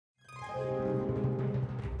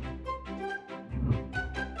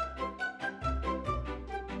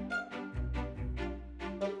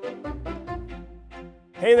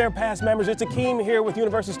Hey there, past members. It's Akeem here with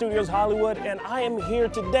Universal Studios Hollywood, and I am here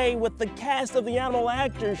today with the cast of the Animal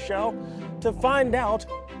Actors Show to find out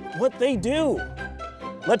what they do.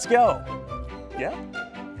 Let's go. Yeah?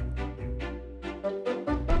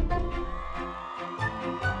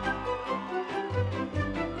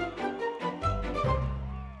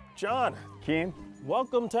 John. Keen.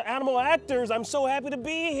 Welcome to Animal Actors. I'm so happy to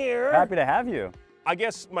be here. Happy to have you. I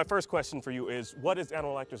guess my first question for you is, what is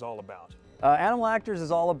Animal Actors all about? Animal Actors is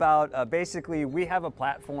all about, basically, we have a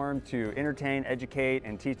platform to entertain, educate,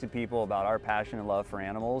 and teach the people about our passion and love for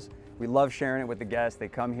animals. We love sharing it with the guests. They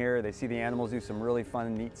come here, they see the animals do some really fun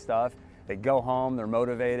and neat stuff. They go home, they're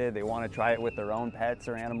motivated, they want to try it with their own pets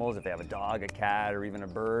or animals, if they have a dog, a cat, or even a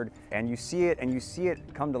bird. And you see it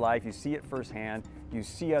come to life, you see it firsthand, you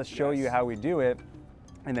see us show you how we do it,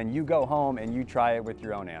 and then you go home and you try it with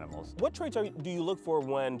your own animals. What traits do you look for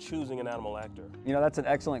when choosing an animal actor? You know, that's an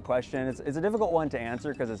excellent question. It's a difficult one to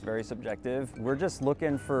answer because it's very subjective. We're just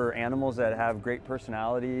looking for animals that have great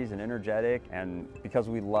personalities and energetic, and because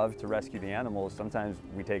we love to rescue the animals, sometimes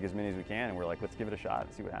we take as many as we can and we're like, let's give it a shot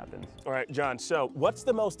and see what happens. All right, John, so what's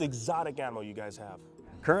the most exotic animal you guys have?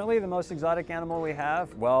 Currently, the most exotic animal we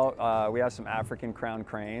have, well, we have some African crowned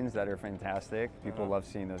cranes that are fantastic. People love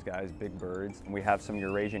seeing those guys, big birds. We have some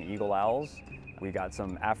Eurasian eagle owls. We got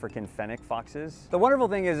some African fennec foxes. The wonderful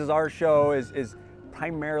thing is our show is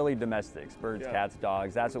primarily domestics, birds, cats,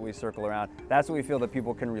 dogs. That's what we circle around. That's what we feel that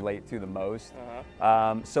people can relate to the most.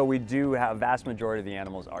 So we do have, vast majority of the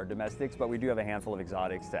animals are domestics, but we do have a handful of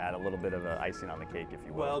exotics to add a little bit of icing on the cake, if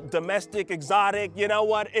you will. Well, domestic, exotic, you know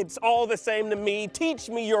what? It's all the same to me. Teach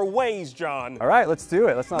me your ways, John. All right, let's do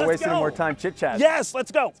it. Let's not waste any more time chit-chat. Yes, let's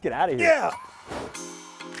go. Let's get out of here. Yeah.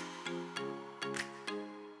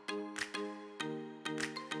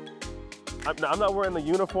 I'm not wearing the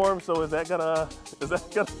uniform, so is that gonna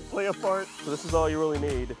play a part? So this is all you really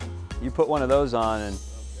need. You put one of those on and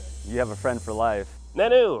you have a friend for life.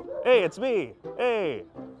 Nanu, hey, it's me. Hey,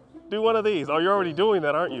 do one of these. Oh, you're already doing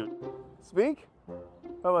that, aren't you? Speak?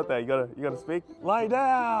 How about that? You gotta speak? Lie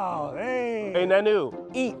down, hey. Hey, Nanu,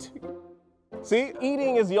 eat. See,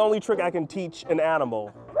 eating is the only trick I can teach an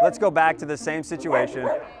animal. Let's go back to the same situation.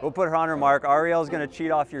 We'll put her on her mark. Ariel's gonna cheat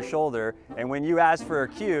off your shoulder, and when you ask for a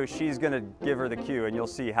cue, she's gonna give her the cue, and you'll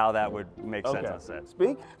see how that would make sense on set.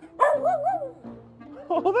 Speak.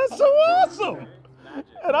 Oh, that's so awesome!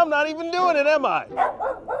 And I'm not even doing it, am I?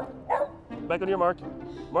 Back on your mark.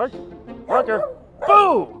 Marker.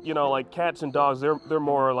 Boom! You know, like cats and dogs, they're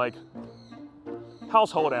more like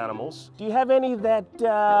household animals. Do you have any that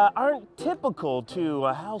aren't typical to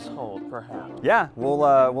a household, perhaps? Yeah,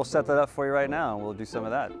 we'll set that up for you right now, and we'll do some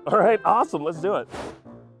of that. All right, awesome, let's do it.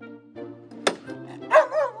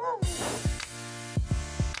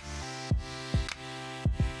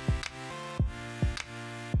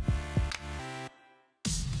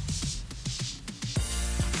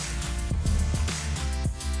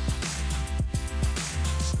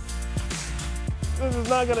 This is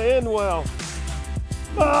not gonna end well.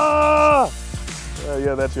 Ah!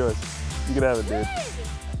 Yeah, that's yours. You can have it, dude.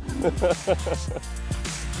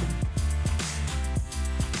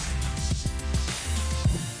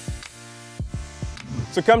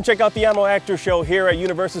 So come check out the Animal Actor Show here at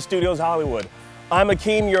Universal Studios Hollywood. I'm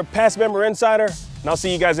Akeem, your past member insider, and I'll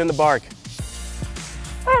see you guys in the bark.